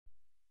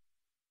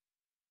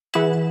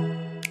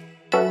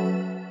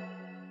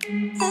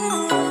Welcome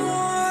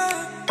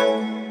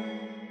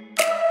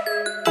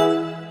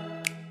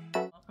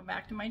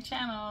back to my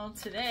channel.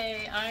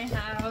 Today I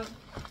have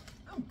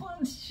a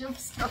bunch of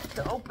stuff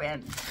to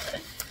open.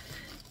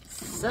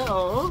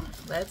 So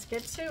let's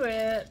get to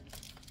it.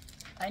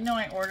 I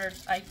know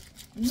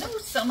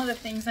some of the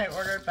things I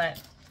ordered, but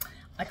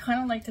I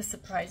kind of like to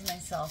surprise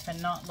myself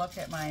and not look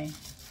at my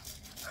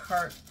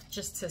cart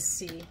just to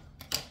see,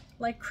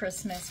 like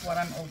Christmas, what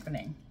I'm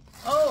opening.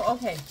 Oh,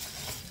 okay.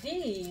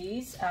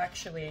 These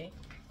actually,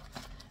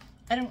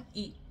 I don't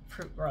eat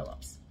fruit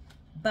roll-ups,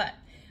 but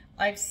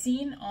I've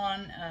seen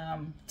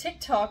on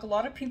TikTok, a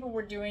lot of people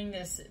were doing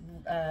this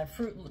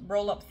fruit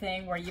roll-up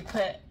thing where you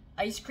put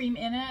ice cream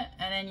in it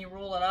and then you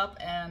roll it up,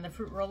 and the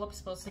fruit roll-up is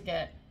supposed to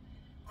get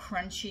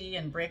crunchy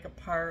and break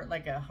apart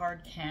like a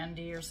hard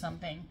candy or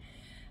something.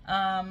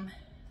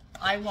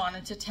 I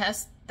wanted to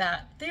test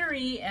that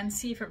theory and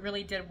see if it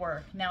really did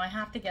work. Now I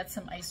have to get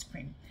some ice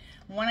cream.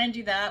 When I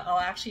do that, I'll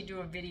actually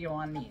do a video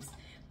on these.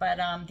 But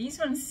these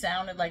ones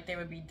sounded like they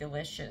would be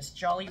delicious.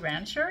 Jolly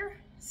Rancher.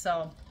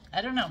 So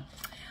I don't know.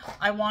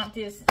 I want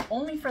this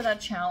only for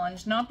that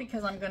challenge, not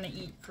because I'm going to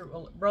eat fruit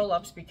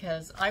roll-ups,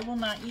 because I will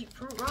not eat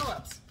fruit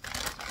roll-ups.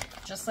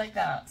 Just like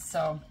that.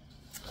 So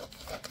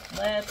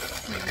let's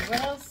see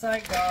what else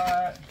I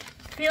got.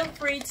 Feel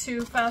free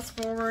to fast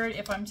forward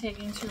if I'm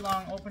taking too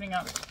long opening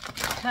up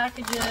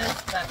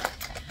packages. But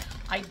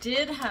I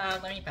did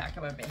have, let me back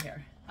up a bit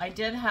here. I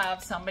did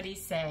have somebody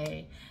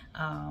say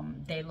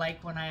they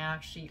like when I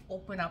actually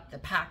open up the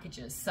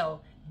packages.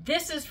 So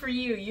this is for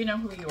you. You know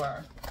who you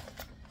are.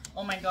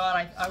 Oh my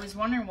God, I was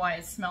wondering why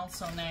it smelled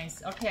so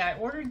nice. Okay, I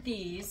ordered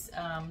these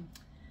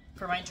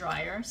for my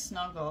dryer,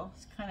 Snuggle.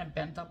 It's kind of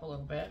bent up a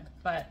little bit,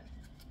 but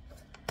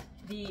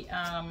the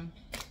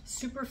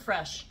super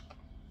fresh.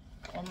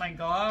 Oh my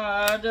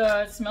God,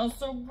 it smells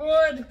so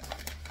good.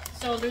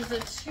 So there's a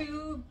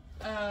two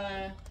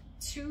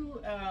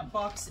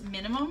box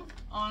minimum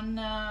on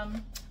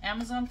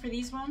Amazon for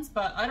these ones,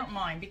 but I don't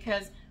mind,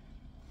 because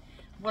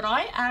what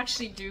I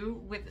actually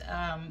do with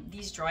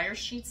these dryer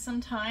sheets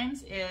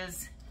sometimes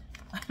is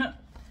I'll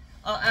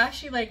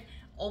actually like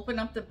open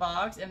up the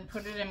box and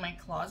put it in my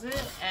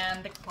closet,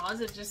 and the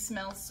closet just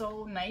smells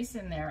so nice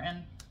in there.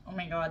 And oh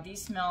my God,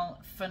 these smell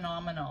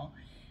phenomenal.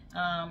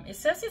 It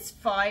says it's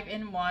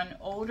 5-in-1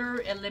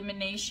 odor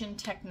elimination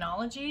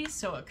technology,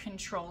 so it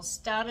controls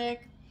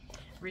static,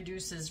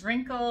 reduces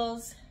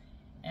wrinkles,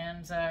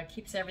 and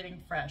keeps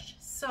everything fresh.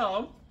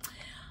 So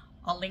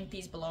I'll link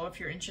these below if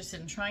you're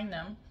interested in trying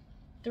them.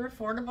 They're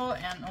affordable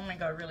and oh my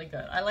God, really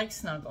good. I like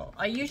Snuggle.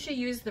 I usually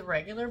use the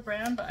regular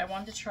brand, but I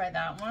wanted to try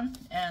that one,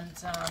 and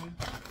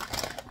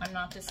I'm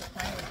not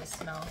disappointed with the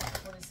smell.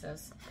 What is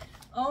this?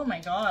 Oh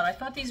my God, I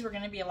thought these were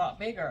gonna be a lot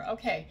bigger.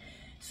 Okay,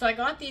 so I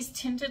got these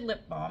tinted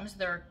lip balms.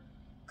 They're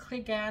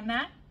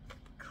cliganic.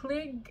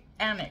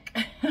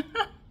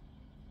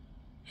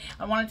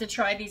 I wanted to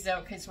try these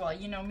out because, well,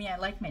 you know me, I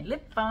like my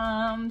lip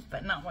balms,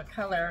 but not what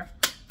color.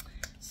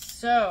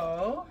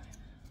 So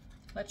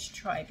let's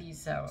try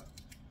these out.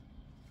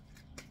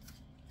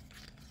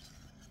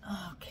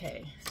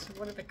 Okay, so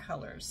what are the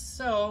colors?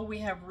 So we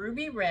have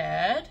ruby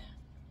red.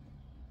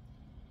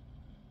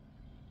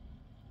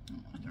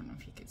 I don't know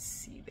if you could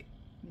see the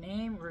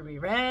name, ruby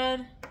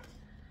red.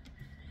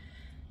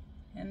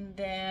 And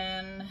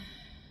then,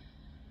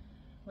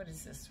 what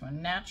is this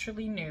one?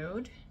 Naturally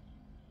nude,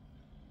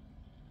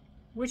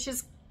 which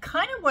is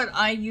kind of what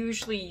I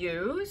usually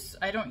use.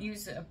 I don't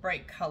use a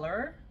bright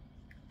color.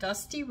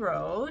 Dusty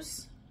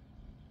rose.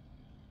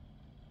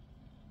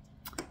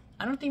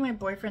 I don't think my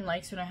boyfriend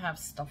likes when I have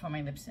stuff on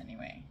my lips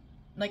anyway.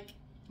 Like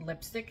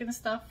lipstick and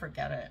stuff,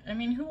 forget it. I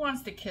mean, who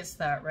wants to kiss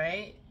that,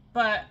 right?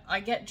 But I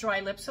get dry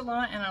lips a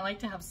lot and I like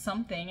to have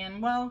something,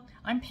 and well,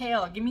 I'm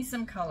pale, give me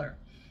some color.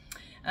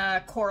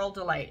 Coral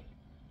Delight.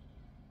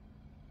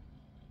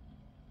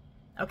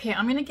 Okay,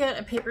 I'm gonna get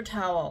a paper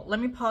towel. Let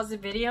me pause the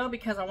video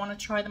because I want to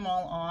try them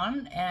all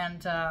on,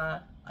 and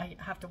I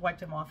have to wipe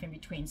them off in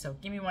between. So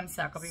give me 1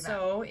 sec, I'll be back.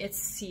 So it's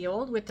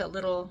sealed with a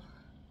little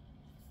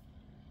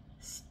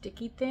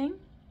sticky thing.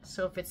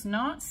 So if it's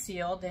not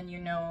sealed, then you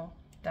know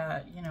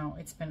that, you know,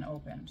 it's been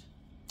opened.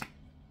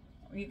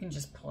 You can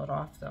just pull it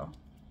off though.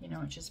 You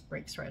know, it just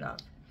breaks right off.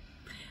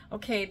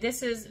 Okay,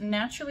 this is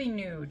Naturally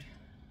Nude.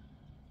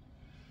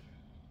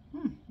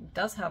 It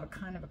does have a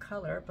kind of a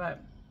color,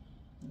 but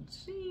let's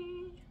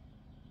see.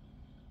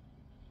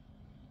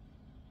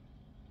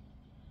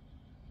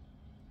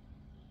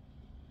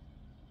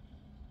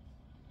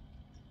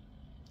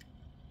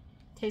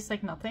 Tastes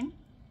like nothing.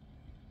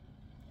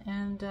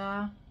 And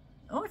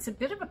oh, it's a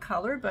bit of a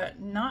color,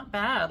 but not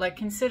bad. Like,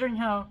 considering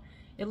how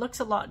it looks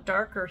a lot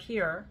darker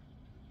here.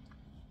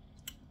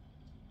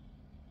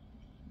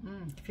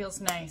 It feels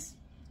nice.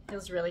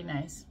 Feels really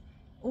nice.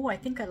 Oh, I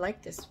think I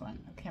like this one.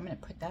 Okay, I'm gonna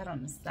put that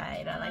on the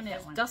side. I like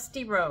that one.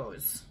 Dusty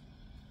Rose.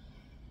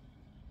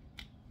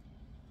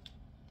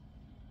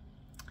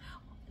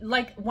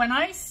 Like, when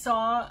I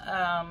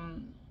saw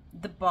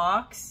the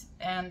box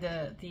and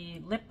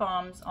the lip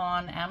balms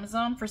on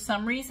Amazon, for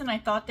some reason I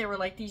thought they were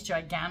like these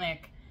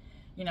gigantic,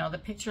 you know, the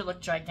picture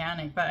looked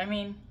gigantic, but I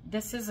mean,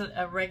 this is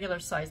a regular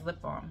size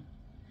lip balm.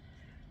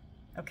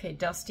 Okay,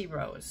 Dusty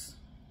Rose.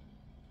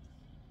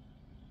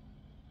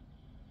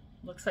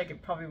 Looks like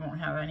it probably won't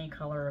have any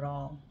color at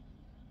all.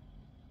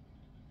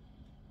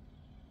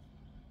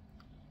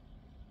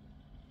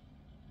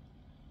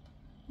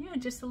 Yeah,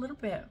 just a little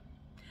bit.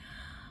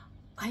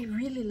 I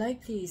really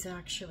like these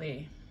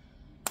actually.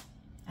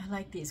 I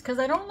like these because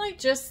I don't like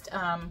just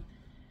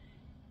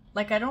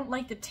like I don't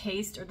like the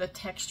taste or the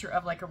texture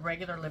of like a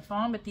regular lip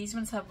balm, but these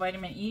ones have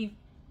vitamin E,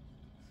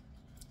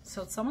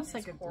 so it's almost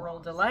like a Coral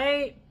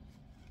Delight.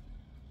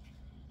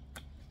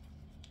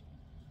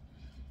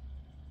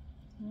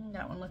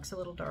 That one looks a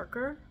little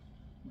darker.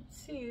 Let's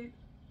see.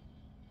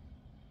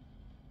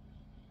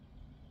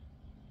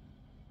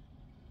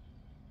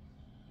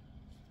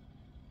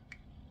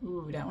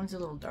 Ooh, that one's a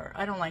little dark.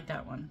 I don't like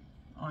that one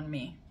on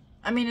me.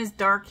 I mean, it's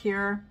dark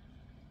here.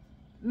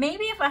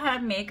 Maybe if I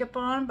had makeup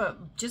on,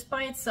 but just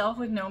by itself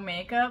with no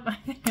makeup, I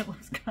think it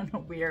looks kind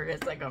of weird.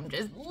 It's like I'm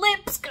just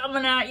lips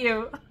coming at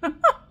you.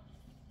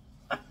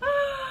 I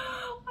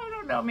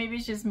don't know, maybe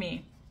it's just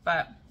me,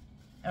 but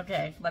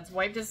okay, let's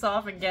wipe this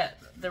off and get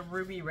the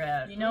ruby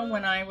red. You know,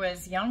 when I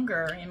was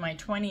younger, in my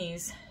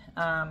 20s,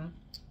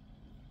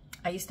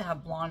 I used to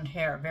have blonde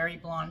hair, very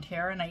blonde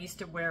hair, and I used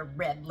to wear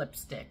red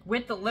lipstick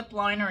with the lip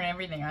liner and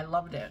everything. I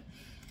loved it.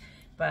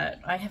 But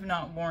I have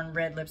not worn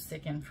red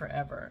lipstick in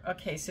forever.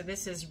 Okay, so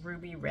this is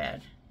ruby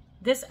red.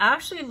 This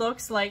actually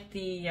looks like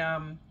the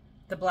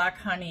Black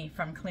Honey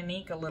from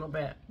Cliganic a little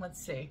bit. Let's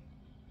see.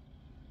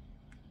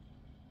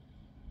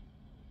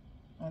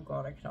 Oh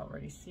God, I can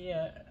already see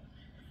it.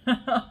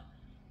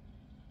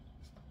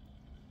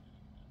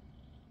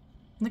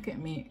 Look at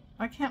me.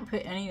 I can't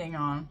put anything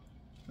on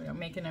without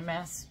making a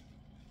mess.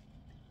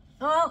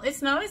 Well,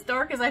 it's not as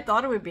dark as I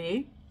thought it would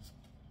be.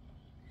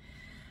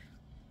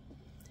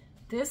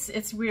 This,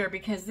 it's weird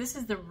because this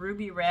is the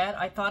ruby red.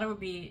 I thought it would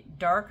be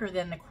darker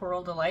than the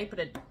Coral Delight, but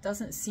it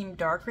doesn't seem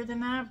darker than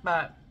that.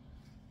 But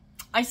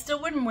I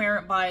still wouldn't wear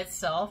it by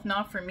itself,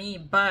 not for me,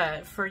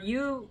 but for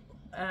you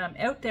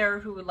out there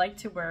who would like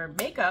to wear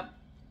makeup,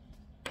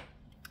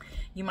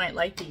 you might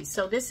like these.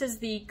 So this is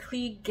the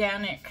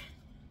Cliganic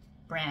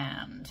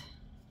brand.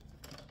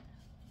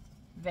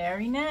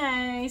 Very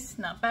nice,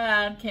 not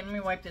bad. Okay, let me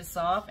wipe this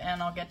off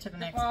and I'll get to the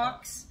next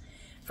box.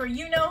 For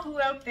you know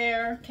who out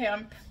there, okay,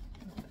 I'm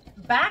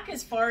back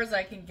as far as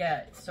I can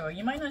get. So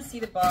you might not see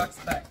the box,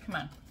 but come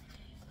on.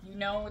 You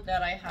know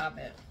that I have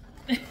it.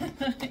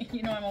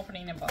 You know I'm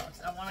opening the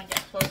box. I want to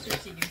get closer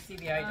so you can see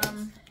the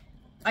items.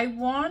 I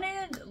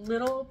wanted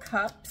little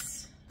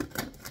cups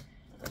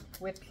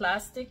with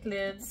plastic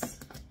lids.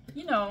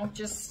 You know,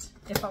 just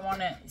if I want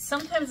to,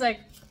 sometimes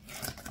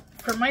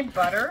for my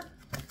butter,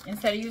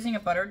 instead of using a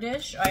butter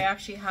dish, I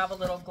actually have a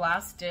little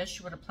glass dish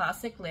with a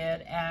plastic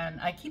lid,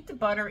 and I keep the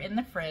butter in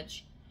the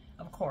fridge,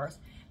 of course,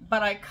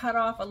 but I cut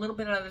off a little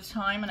bit at a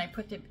time and I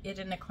put it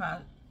in the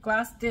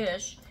glass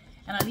dish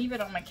and I leave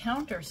it on my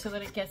counter so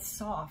that it gets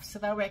soft, so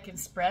that way I can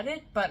spread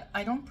it, but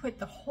I don't put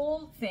the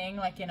whole thing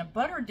like in a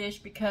butter dish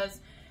because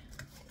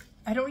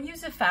I don't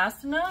use it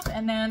fast enough,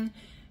 and then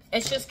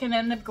it's just gonna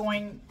end up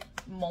going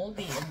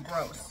moldy and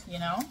gross, you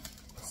know?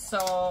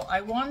 So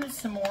I wanted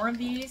some more of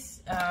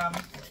these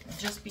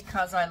just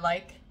because I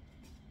like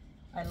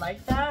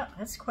that.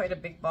 That's quite a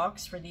big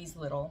box for these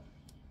little.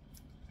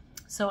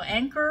 So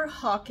Anchor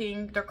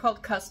Hawking, they're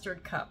called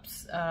custard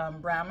cups,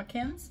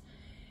 ramekins,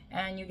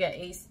 and you get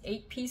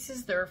 8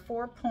 pieces. They're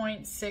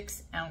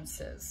 4.6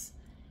 ounces.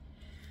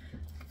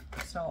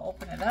 So I'll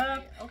open it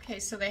up. Okay,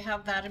 so they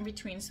have that in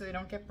between so they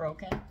don't get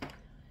broken.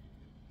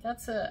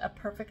 That's a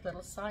perfect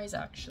little size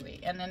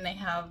actually. And then they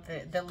have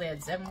the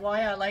lids. And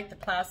why I like the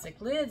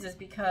plastic lids is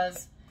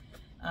because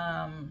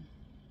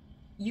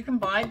you can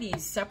buy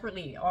these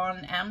separately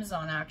on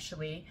Amazon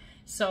actually.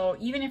 So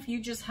even if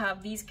you just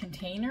have these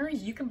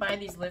containers, you can buy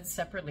these lids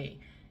separately.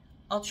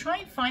 I'll try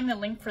and find the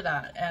link for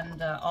that,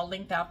 and I'll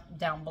link that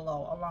down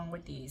below along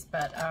with these.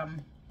 But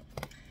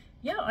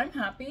yeah, I'm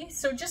happy.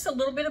 So just a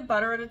little bit of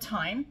butter at a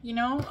time, you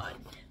know.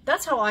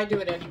 That's how I do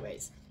it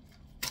anyways.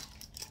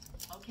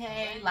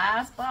 Okay,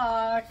 last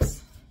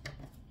box.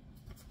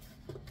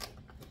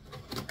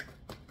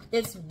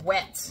 It's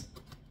wet.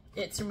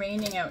 It's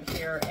raining out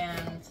here,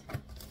 and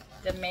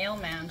the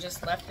mailman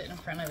just left it in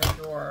front of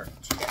the door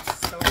to get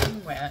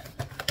soaking wet.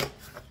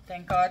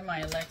 Thank God my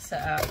Alexa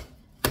app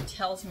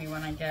tells me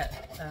when I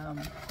get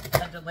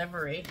a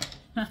delivery.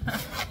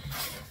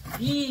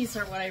 These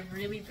are what I've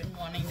really been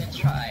wanting to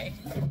try.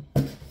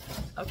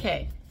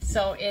 Okay,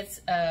 so it's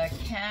a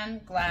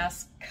can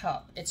glass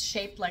cup. It's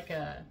shaped like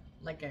a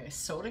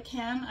soda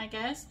can, I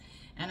guess,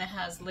 and it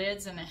has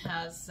lids, and it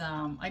has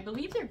I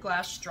believe they're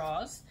glass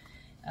straws.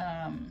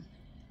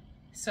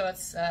 So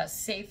it's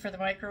safe for the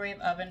microwave,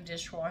 oven,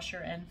 dishwasher,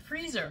 and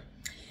freezer.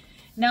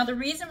 Now the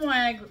reason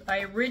why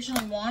I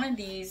originally wanted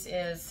these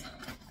is,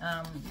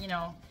 you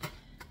know,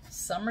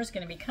 summer's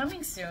going to be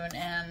coming soon,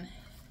 and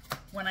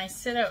when I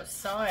sit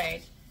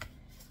outside,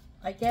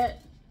 I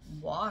get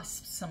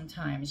wasps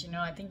sometimes. You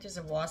know, I think there's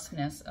a wasp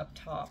nest up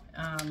top.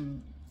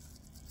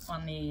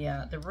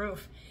 the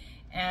roof,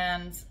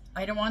 and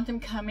I don't want them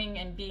coming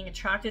and being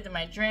attracted to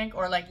my drink,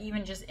 or like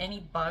even just any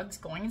bugs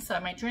going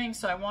inside my drink.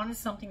 So I wanted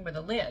something with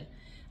a lid.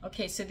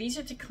 Okay, so these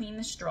are to clean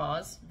the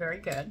straws. Very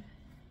good,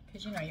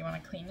 because you know you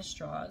want to clean the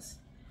straws.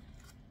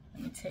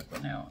 Let me take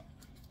one out.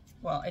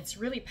 Well, it's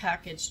really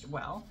packaged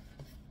well.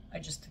 I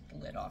just took the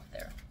lid off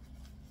there.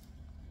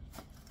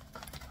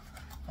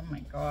 Oh my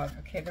God,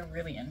 okay, they're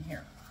really in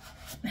here.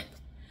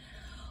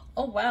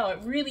 Oh wow, it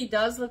really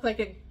does look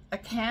like a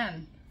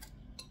can.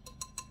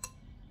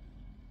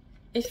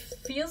 It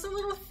feels a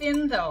little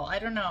thin though, I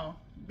don't know.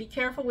 Be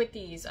careful with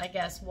these, I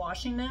guess.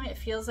 Washing them, it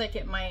feels like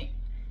it might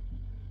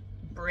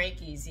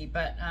break easy,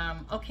 but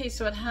okay,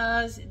 so it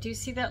has, do you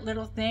see that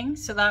little thing?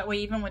 So that way,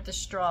 even with the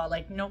straw,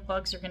 like no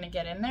bugs are gonna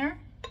get in there.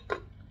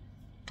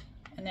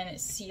 And then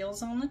it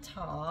seals on the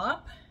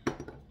top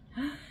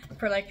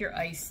for like your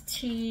iced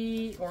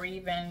tea, or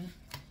even,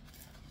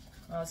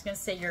 well, I was gonna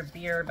say your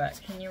beer,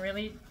 but can you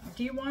really,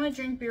 do you wanna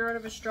drink beer out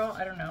of a straw?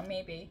 I don't know,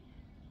 maybe.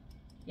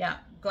 Yeah,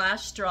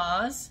 glass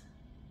straws.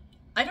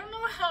 I don't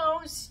know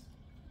how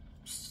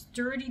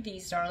sturdy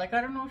these are. Like,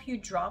 I don't know if you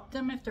drop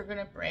them, if they're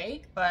gonna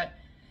break, but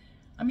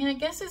I mean, I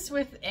guess it's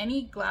with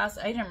any glass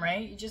item,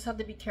 right? You just have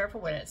to be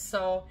careful with it.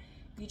 So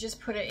you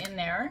just put it in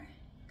there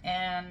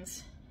and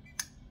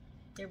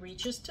it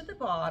reaches to the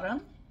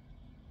bottom.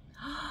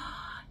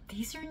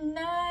 These are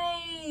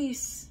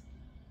nice.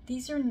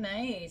 These are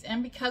nice.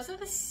 And because of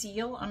the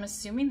seal, I'm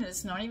assuming that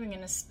it's not even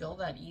gonna spill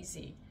that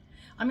easy.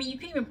 I mean, you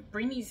can even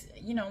bring these,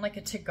 you know, like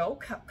a to-go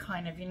cup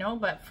kind of, you know,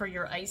 but for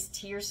your iced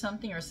tea or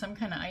something, or some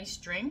kind of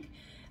iced drink,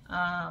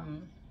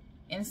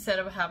 instead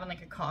of having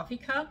like a coffee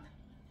cup.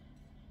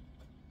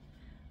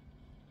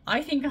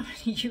 I think I'm gonna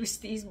use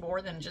these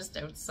more than just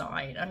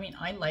outside. I mean,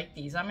 I like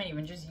these. I might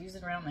even just use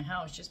it around the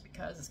house just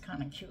because it's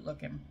kind of cute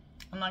looking.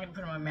 I'm not gonna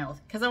put it in my mouth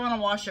because I want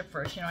to wash it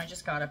first. You know, I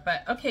just got it.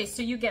 But okay,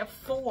 so you get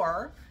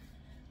 4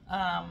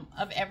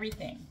 of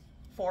everything.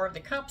 4 of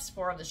the cups,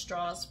 4 of the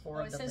straws,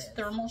 4 of the lids. It says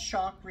thermal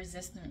shock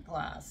resistant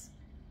glass.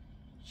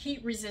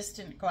 Heat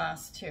resistant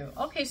glass too.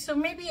 Okay, so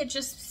maybe it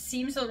just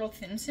seems a little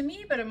thin to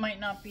me, but it might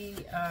not be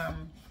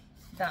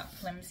that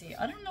flimsy.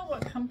 I don't know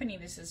what company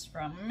this is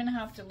from. I'm gonna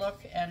have to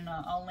look, and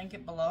I'll link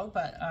it below,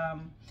 but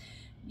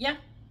yeah,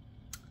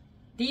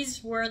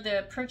 these were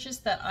the purchase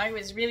that I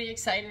was really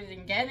excited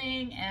in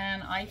getting,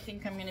 and I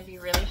think I'm gonna be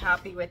really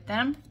happy with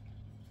them.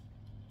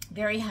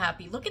 Very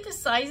happy. Look at the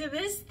size of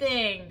this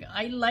thing.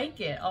 I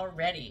like it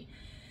already.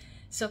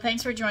 So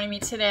thanks for joining me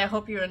today. I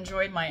hope you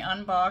enjoyed my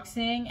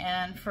unboxing,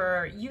 and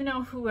for you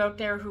know who out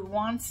there who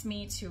wants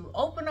me to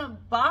open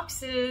up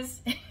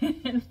boxes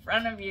in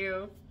front of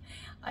you,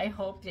 I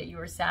hope that you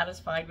were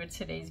satisfied with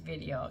today's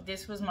video.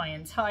 This was my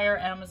entire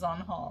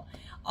Amazon haul.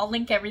 I'll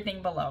link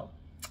everything below.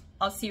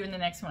 I'll see you in the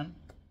next one.